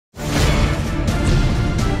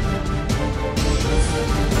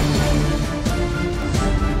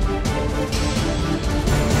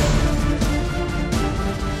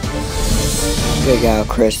Big Al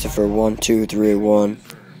Christopher 1231.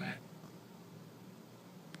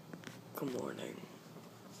 Good morning.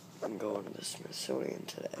 I'm going to the Smithsonian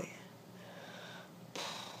today.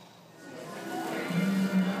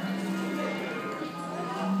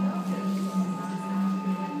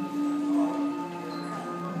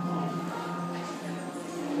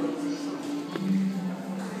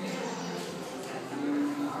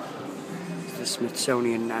 The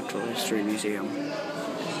Smithsonian Natural History Museum.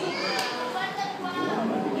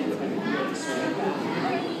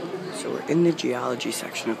 So we're in the geology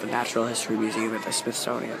section of the Natural History Museum at the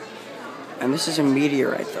Smithsonian. And this is a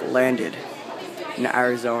meteorite that landed in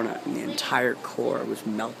Arizona and the entire core was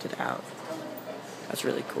melted out. That's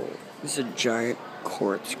really cool. This is a giant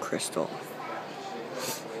quartz crystal.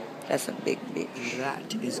 That's a big bitch.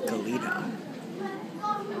 That is Galena.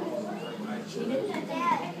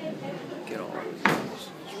 Get all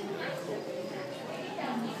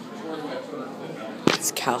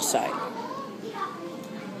It's calcite.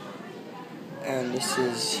 And this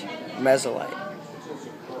is mesolite.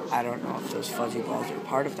 I don't know if those fuzzy balls are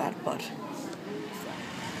part of that, but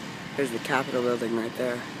there's the Capitol building right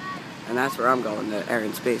there. And that's where I'm going, the Air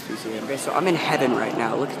and Space Museum. Okay, so I'm in heaven right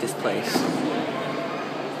now. Look at this place.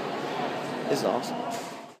 This is awesome.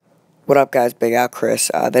 What up, guys? Big Al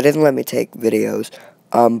Chris. They didn't let me take videos,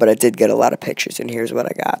 but I did get a lot of pictures, and here's what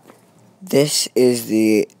I got. This is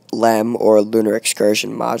the LEM, or Lunar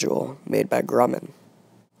Excursion Module, made by Grumman.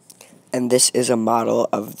 And this is a model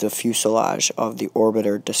of the fuselage of the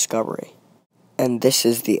orbiter Discovery. And this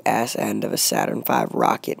is the ass end of a Saturn V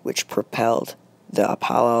rocket, which propelled the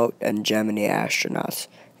Apollo and Gemini astronauts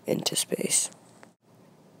into space.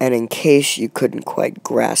 And in case you couldn't quite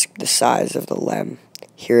grasp the size of the LEM,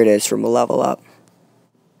 here it is from a level up.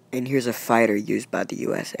 And here's a fighter used by the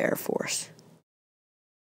U.S. Air Force.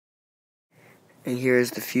 And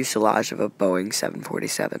here's the fuselage of a Boeing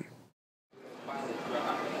 747.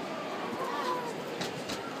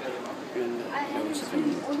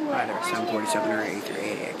 Either 747 or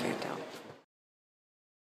A380, I can't tell.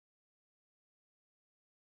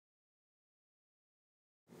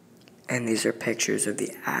 And these are pictures of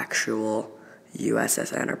the actual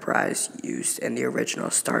USS Enterprise used in the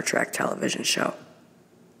original Star Trek television show.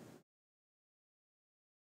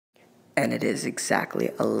 And it is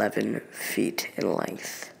exactly 11 feet in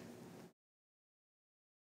length.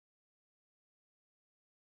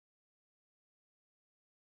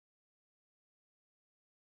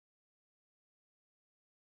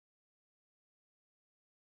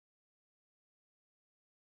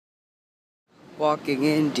 Walking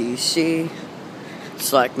in DC,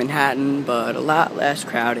 it's like Manhattan, but a lot less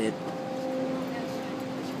crowded.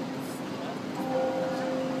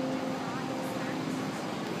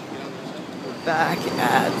 We're back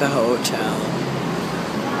at the hotel.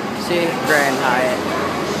 See, Grand Hyatt.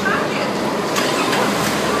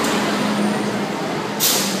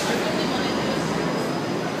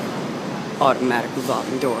 Automatic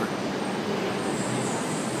revolving door.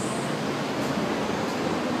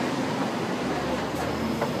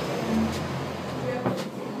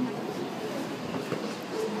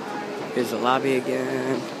 Here's the lobby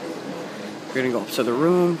again. We're gonna go up to the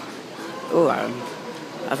room. Oh,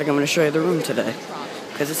 I think I'm gonna show you the room today,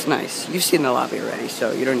 because it's nice. You've seen the lobby already,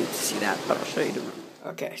 so you don't need to see that, but I'll show you the room.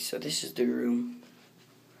 Okay, so this is the room.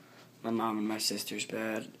 My mom and my sister's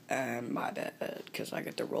bed, and my bed, because I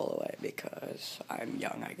get to roll away because I'm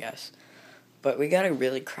young, I guess. But we got a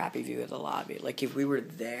really crappy view of the lobby. Like, if we were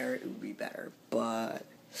there, it would be better, but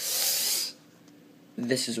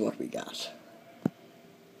this is what we got.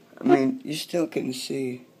 I mean, you still can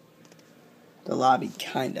see the lobby,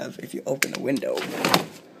 kind of, if you open the window.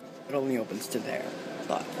 It only opens to there,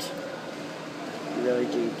 but you really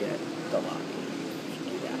do get the lobby if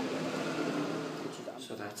you do that.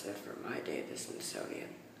 So that's it for my day at the Smithsonian.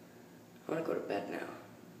 I want to go to bed now.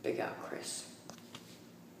 Big Al Chris.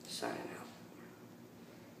 Signing out.